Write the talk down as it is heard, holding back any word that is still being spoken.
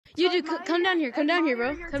You do. Come down here. Come down here,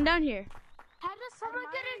 bro. Come down here. How does someone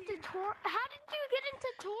get into How did you get into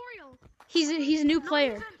tutorial? He's a new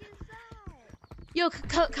player. Yo,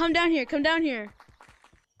 come down here. Come down here.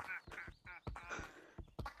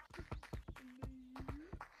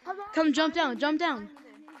 Come jump down. Jump down.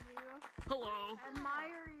 Hello.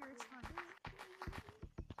 Admire your time.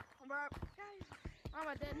 I'm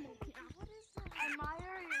a dead monkey. What is that?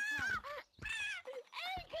 Admire your time.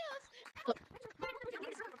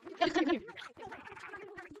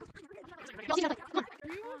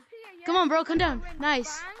 Come on, bro. Come down.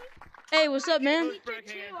 Nice. Hey, what's up, man?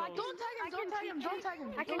 Don't tag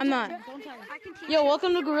him. I'm not. Yo,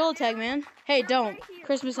 welcome to Gorilla Tag, man. Hey, don't.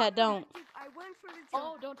 Christmas hat, don't.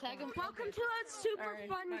 Oh, don't tag him. Welcome to a super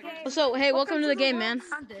fun game. So, hey, welcome to the game, man.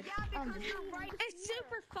 I'm dead. It's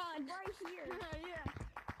super fun. Right here.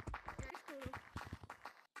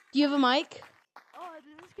 Do you have a mic? Oh,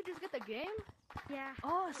 did this kid just get the game? Yeah.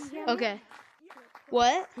 Oh, Okay.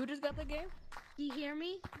 What? Who just got the game? Do you hear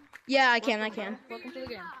me? Yeah, I can. Welcome to the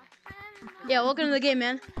game. Yeah, welcome to the game,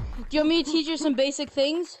 man. Do you want me to teach you some basic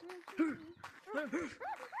things?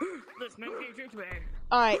 Let's make it today.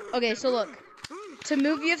 Alright, okay, so look. To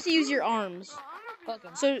move, you have to use your arms.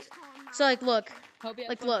 Welcome. So like, look. Hope you have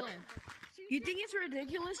Like, fun look. playing. You think it's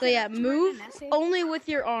ridiculous? So yeah, move only with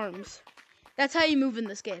your arms. That's how you move in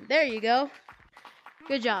this game. There you go.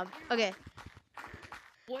 Good job. Okay.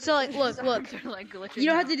 So like, look. You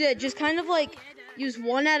don't have to do it. Just kind of like use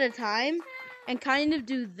one at a time and kind of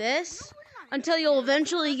do this until you'll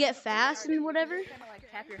eventually get fast and whatever.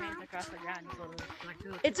 Tap your hands across the ground.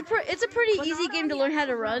 It's a pretty easy game to learn how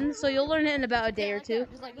to run, so you'll learn it in about a day or two.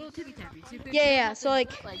 Just like little tippy tappies. Yeah. So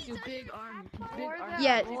like, do big arm.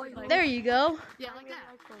 yeah, there you go. Yeah, like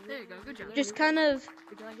that. There you go. Good job. Just kind of,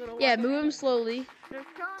 yeah, move them slowly. To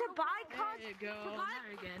buy There you go.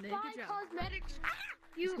 There again. Good job. cosmetics.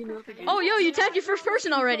 Oh, yo, you tagged your first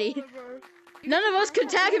person already. None of us could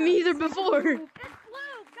tag him either before. It's blue,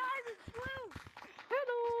 guys. It's blue.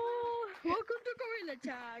 Hello. Welcome to Gorilla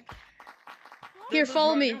Tag. Here,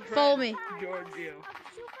 follow me. Follow me. Giorgio.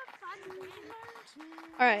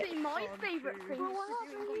 All right. My favorite thing.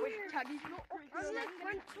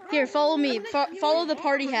 Here, follow me. Follow the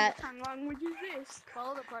party hat.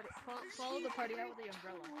 Follow the party. Follow the party out with the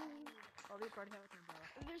umbrella. Follow the party out with the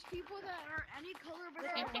umbrella. There's people that are any color but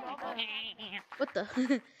What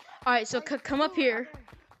the? All right, so come up here.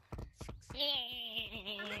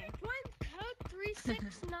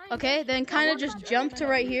 Okay, then kind of just jump to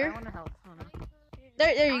right I here. want to help. Hold on.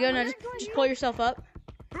 There you go. Now just pull yourself up.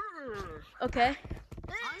 Okay.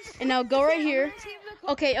 And now go right here.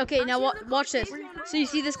 Okay. Now watch this. So you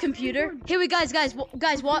see this computer? Here we guys,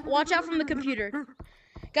 watch out from the computer.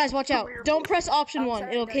 Guys, watch out. Don't press option 1.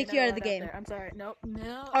 It'll kick you out of the game. I'm sorry. Nope.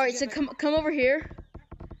 No. All right, so come over here.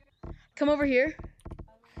 Come over here.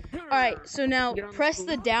 All right, so now press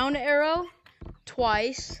the down arrow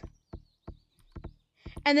twice.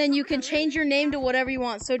 And then you can change your name to whatever you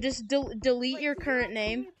want. So just delete your current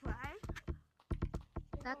name.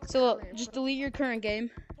 So look, just delete your current game,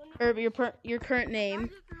 or your current name,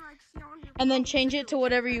 and then change it to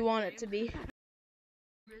whatever you want it to be.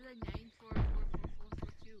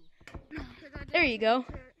 There you go.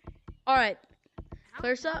 All right,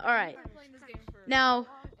 Clarissa. All right. Now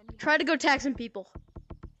try to go tag some people.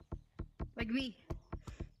 like me.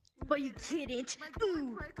 But you didn't.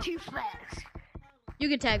 Ooh, too fast. You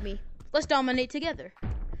can tag me. Let's dominate together.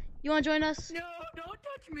 You want to join us? No, don't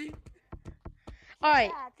touch me. All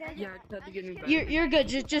right. Yeah, that's to get me back. You're good.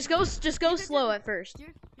 Just go slow at first. You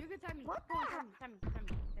can tag me.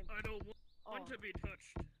 I don't want to be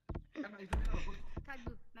touched. Tag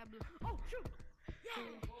blue, not blue. Oh, shoot.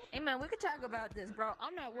 Hey man, we could talk about this, bro.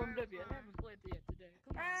 I'm not warmed up yet. I haven't played yet today.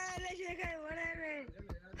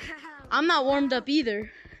 Come on. I'm not warmed up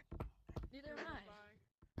either. Neither am I.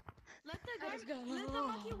 Let the Let's go.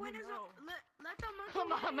 monkey win his own. Let the monkey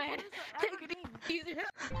Come on, man. Take it easy.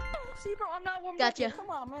 See, bro, I'm not warmed Gotcha. up yet. Come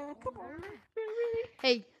on, man. Come on.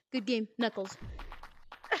 Hey, good game, Knuckles.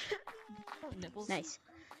 Nipples. Nice.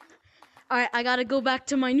 All right, I gotta go back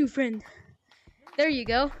to my new friend. There you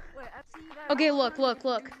go. Wait, I see that. Okay, look.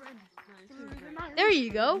 There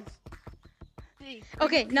you go.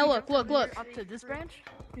 Okay, now look. Up to this branch?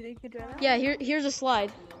 You think you can try that? Yeah, here's a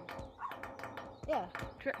slide. Yeah.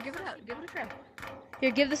 Give it out. Give it a try.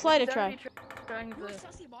 Here, give the slide a try. Trying the,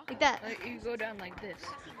 Like that. like, you go down like this.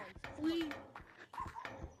 You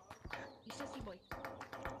sissy boy.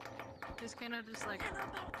 Just kind of just like.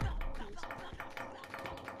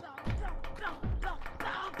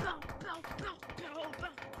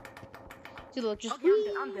 See, look, just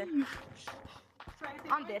I'm dead.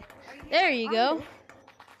 I'm dead. there you go.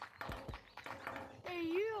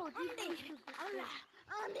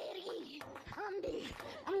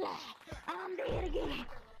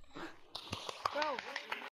 Bro,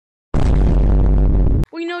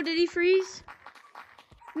 Wait, no, did he freeze?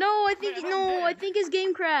 No, I think his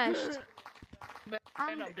game crashed. man,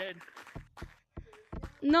 I'm dead.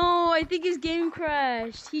 No, I think his game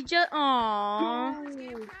crashed. He just aww.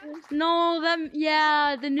 No,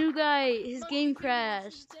 the new guy, his game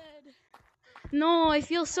crashed. No, I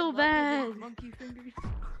feel so bad. Monkey fingers.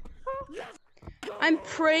 I'm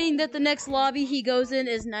praying that the next lobby he goes in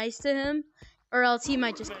is nice to him, or else he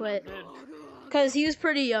might just quit. Cause he was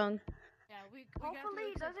pretty young. Yeah, we Hopefully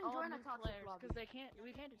he doesn't join a new toxic players, lobby. because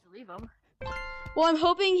we can't just leave them. Well, I'm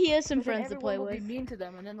hoping he has some friends to play Everyone will with. be mean to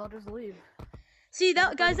them, and then they'll just leave. See,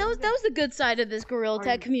 that was the good side of this Gorilla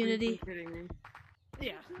Tag community.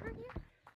 Yeah.